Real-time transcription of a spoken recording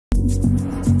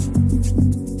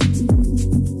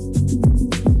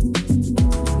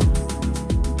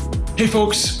Hey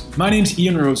folks, my name's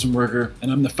Ian Rosenberger,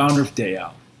 and I'm the founder of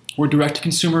Dayal. We're a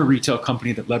direct-to-consumer retail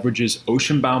company that leverages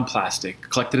ocean-bound plastic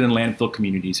collected in landfill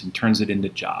communities and turns it into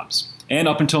jobs. And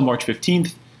up until March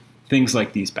 15th, things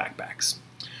like these backpacks.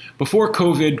 Before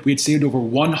COVID, we had saved over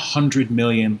 100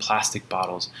 million plastic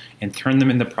bottles and turned them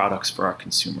into products for our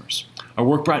consumers. Our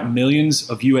work brought millions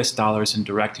of US dollars in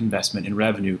direct investment and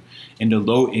revenue into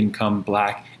low-income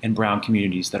Black and brown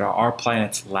communities that are our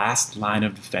planet's last line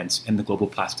of defense in the global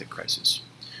plastic crisis.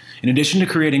 In addition to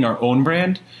creating our own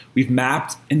brand, we've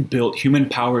mapped and built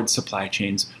human-powered supply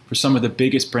chains for some of the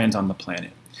biggest brands on the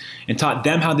planet and taught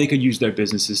them how they could use their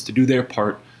businesses to do their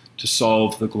part to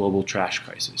solve the global trash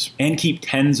crisis and keep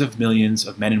tens of millions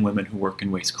of men and women who work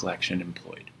in waste collection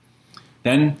employed.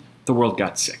 Then the world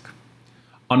got sick.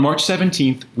 On March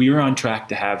 17th, we were on track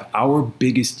to have our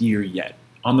biggest year yet,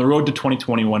 on the road to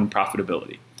 2021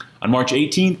 profitability. On March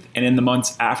 18th and in the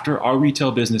months after, our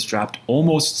retail business dropped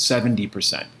almost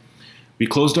 70%. We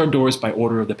closed our doors by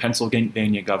order of the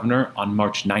Pennsylvania governor on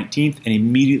March 19th and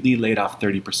immediately laid off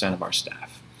 30% of our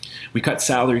staff. We cut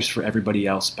salaries for everybody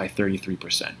else by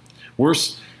 33%.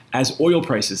 Worse, as oil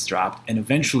prices dropped and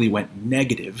eventually went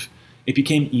negative, it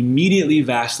became immediately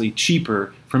vastly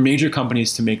cheaper for major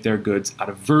companies to make their goods out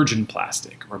of virgin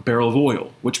plastic or a barrel of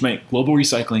oil, which meant global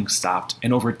recycling stopped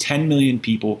and over 10 million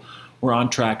people were on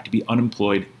track to be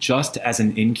unemployed just as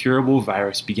an incurable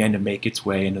virus began to make its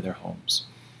way into their homes.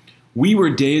 We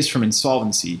were days from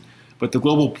insolvency, but the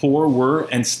global poor were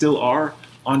and still are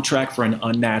on track for an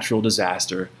unnatural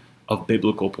disaster of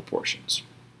biblical proportions.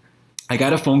 I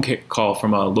got a phone call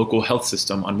from a local health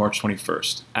system on March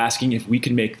 21st, asking if we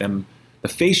could make them the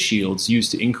face shields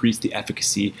used to increase the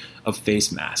efficacy of face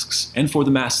masks and for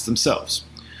the masks themselves.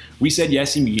 We said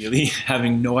yes immediately,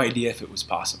 having no idea if it was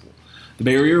possible. The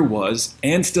barrier was,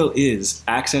 and still is,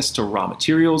 access to raw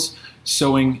materials,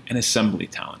 sewing, and assembly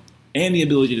talent, and the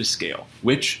ability to scale,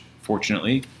 which,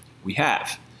 fortunately, we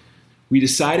have. We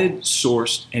decided,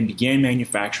 sourced, and began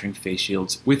manufacturing face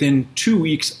shields within 2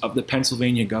 weeks of the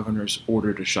Pennsylvania governor's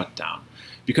order to shut down.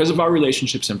 Because of our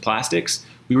relationships in plastics,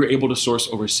 we were able to source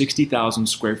over 60,000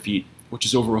 square feet, which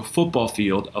is over a football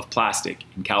field of plastic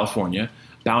in California,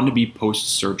 bound to be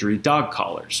post-surgery dog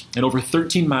collars, and over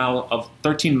 13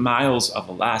 miles of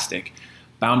elastic,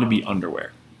 bound to be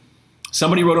underwear.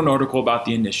 Somebody wrote an article about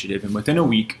the initiative, and within a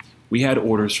week, we had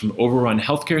orders from overrun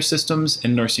healthcare systems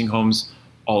and nursing homes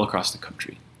all across the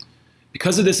country.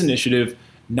 Because of this initiative,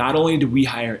 not only did we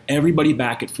hire everybody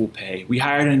back at full pay, we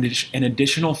hired an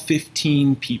additional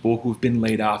 15 people who've been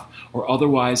laid off or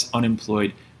otherwise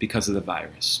unemployed because of the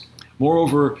virus.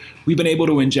 Moreover, we've been able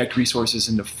to inject resources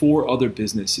into 4 other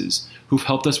businesses who've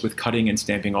helped us with cutting and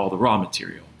stamping all the raw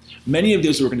material. Many of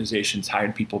those organizations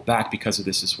hired people back because of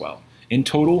this as well. In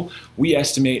total, we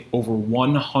estimate over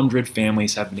 100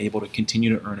 families have been able to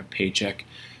continue to earn a paycheck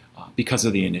because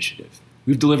of the initiative.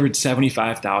 We've delivered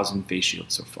 75,000 face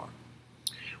shields so far.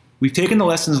 We've taken the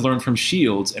lessons learned from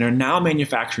shields and are now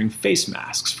manufacturing face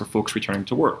masks for folks returning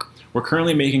to work. We're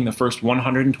currently making the first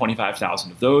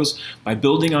 125,000 of those by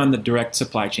building on the direct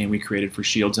supply chain we created for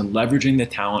shields and leveraging the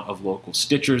talent of local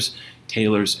stitchers,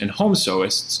 tailors, and home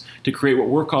sewists to create what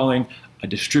we're calling a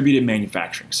distributed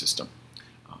manufacturing system.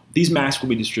 These masks will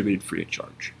be distributed free of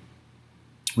charge.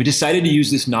 We decided to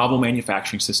use this novel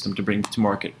manufacturing system to bring to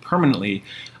market permanently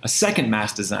a second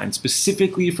mask design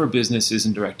specifically for businesses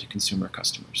and direct-to-consumer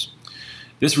customers.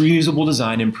 This reusable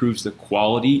design improves the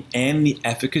quality and the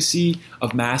efficacy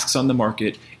of masks on the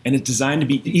market and is designed to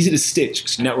be easy to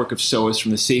stitch to a network of sewists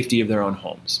from the safety of their own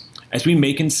homes. As we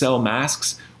make and sell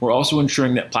masks, we're also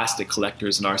ensuring that plastic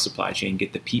collectors in our supply chain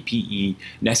get the PPE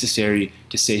necessary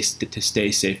to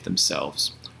stay safe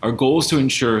themselves. Our goal is to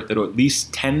ensure that at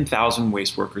least 10,000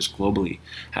 waste workers globally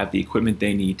have the equipment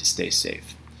they need to stay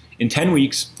safe. In 10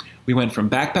 weeks, we went from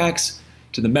backpacks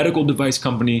to the medical device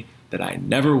company that I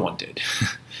never wanted.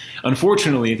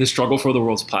 Unfortunately, the struggle for the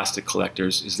world's plastic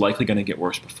collectors is likely going to get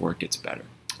worse before it gets better.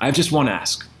 I have just one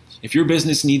ask. If your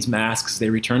business needs masks, they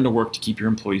return to work to keep your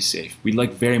employees safe. We'd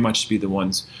like very much to be the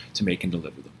ones to make and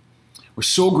deliver them. We're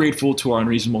so grateful to our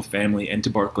Unreasonable family and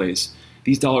to Barclays.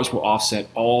 These dollars will offset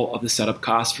all of the setup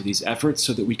costs for these efforts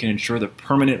so that we can ensure the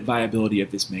permanent viability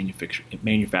of this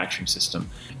manufacturing system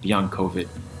beyond COVID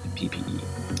and PPE.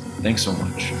 Thanks so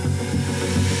much.